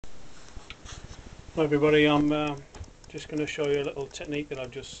Hi everybody, I'm just going to show you a little technique that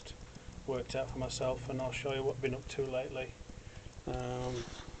I've just worked out for myself, and I'll show you what I've been up to lately.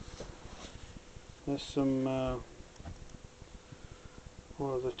 There's some one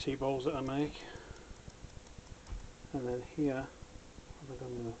of the tea bowls that I make, and then here,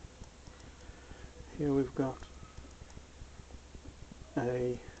 here we've got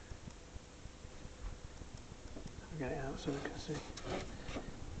a, I'll get it out so you can see.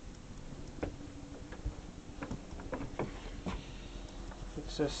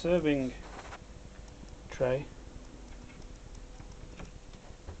 It's a serving tray.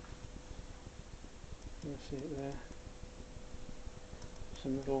 You can see it there.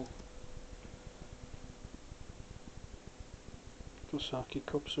 Some little sake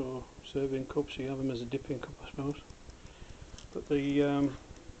cups or serving cups. You have them as a dipping cup, I suppose. But the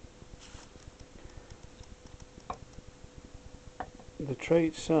tray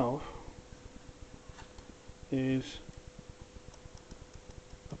itself is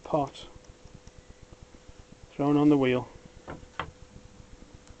a pot thrown on the wheel.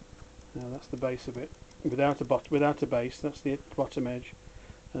 Now that's the base of it, without a base. That's the bottom edge,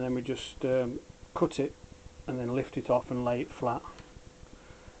 and then we just cut it and then lift it off and lay it flat,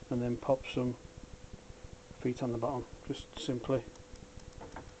 and then pop some feet on the bottom, just simply.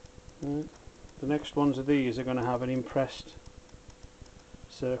 Right. The next ones of these are going to have an impressed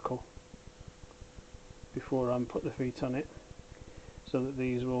circle before I put the feet on it, so that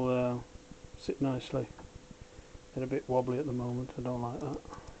these will sit nicely. They're a bit wobbly at the moment, I don't like that.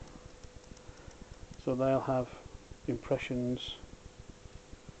 So they'll have impressions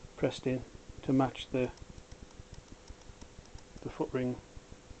pressed in to match the foot ring.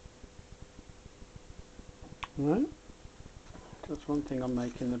 Right, that's one thing I'm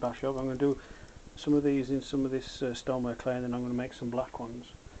making the bash of. I'm going to do some of these in some of this stoneware clay, and then I'm going to make some black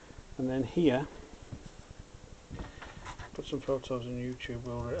ones. And then here, put some photos on YouTube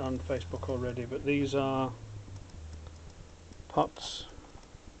or on Facebook already, but these are pots.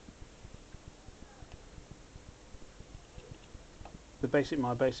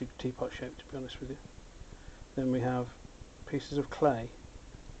 My basic teapot shape, to be honest with you. Then we have pieces of clay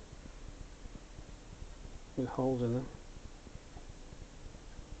with holes in them,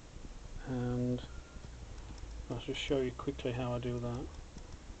 and I'll just show you quickly how I do that.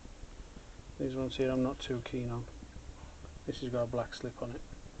 These ones here I'm not too keen on. This has got a black slip on it.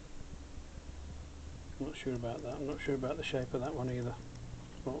 I'm not sure about that. I'm not sure about the shape of that one either.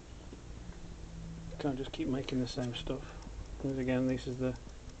 But you can't just keep making the same stuff. And again, this is the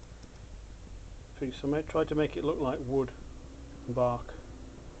piece. I might try to make it look like wood and bark.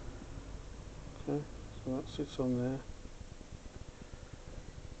 Okay, so that sits on there.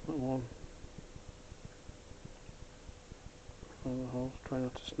 That one. Find the holes. Try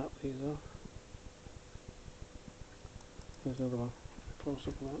not to snap these off. There's another one. Close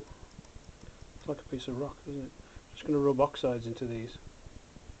up of that. It's like a piece of rock, isn't it? Just going to rub oxides into these.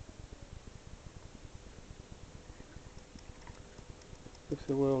 If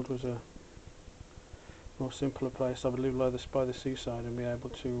the world was a more simpler place, I would live by the seaside and be able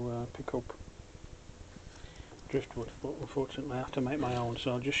to pick up driftwood, but unfortunately I have to make my own,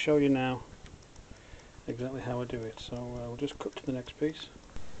 so I'll just show you now exactly how I do it. So we'll just cut to the next piece.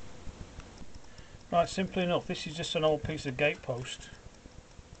 Right, simply enough, this is just an old piece of gatepost,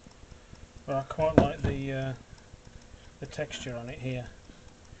 but I quite like the texture on it here.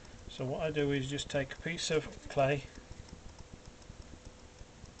 So what I do is just take a piece of clay,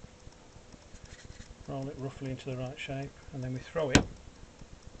 roll it roughly into the right shape, and then we throw it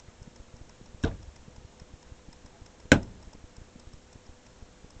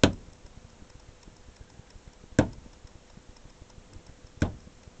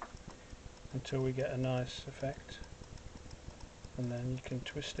until we get a nice effect, and then you can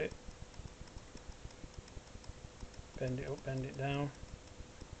twist it, bend it up, bend it down,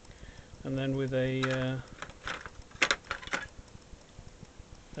 and then with a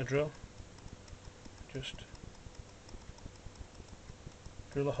drill, just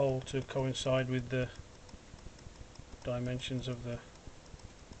drill a hole to coincide with the dimensions of the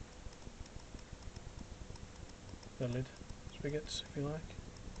lid spigots, if you like.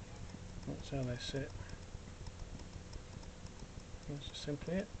 That's how they sit. That's just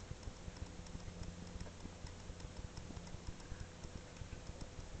simply it.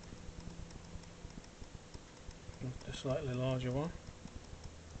 The slightly larger one.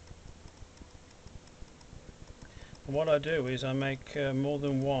 And what I do is I make more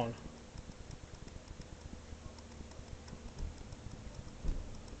than one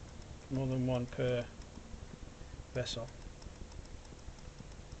per vessel.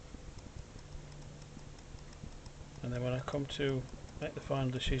 and then when I come to make the final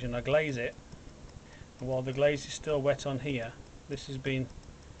decision, I glaze it, and while the glaze is still wet on here, this has been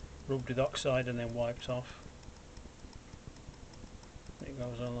rubbed with oxide and then wiped off. It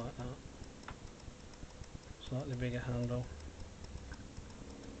goes on like that. Slightly bigger handle.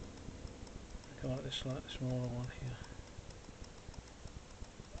 I like this slightly smaller one here.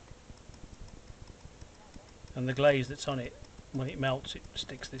 And the glaze that's on it, when it melts, it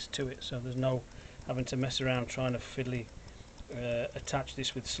sticks this to it, so there's no having to mess around trying to fiddly attach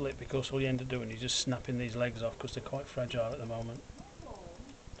this with slip, because all you end up doing is just snapping these legs off because they're quite fragile at the moment.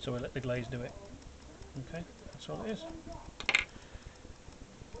 So we let the glaze do it. Okay, that's all it is.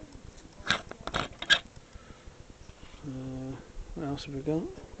 What else have we got?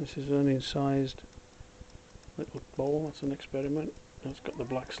 This is an incised little bowl. That's an experiment. It's got the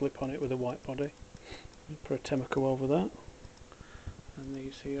black slip on it with a white body. Put a Temco over that. And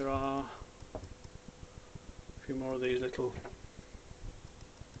these here are a few more of these little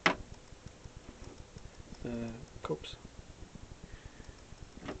cups.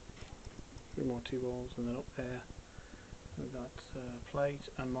 A few more tea bowls, and then up there we've got a plate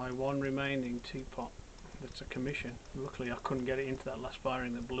and my one remaining teapot. That's a commission. Luckily I couldn't get it into that last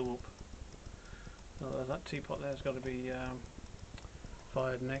firing that blew up. So that teapot there's got to be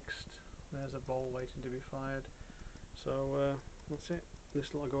fired next. There's a bowl waiting to be fired. So that's it.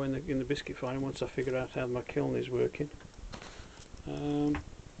 This will go in the biscuit firing once I figure out how my kiln is working. That's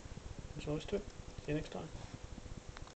all there is to it. See you next time.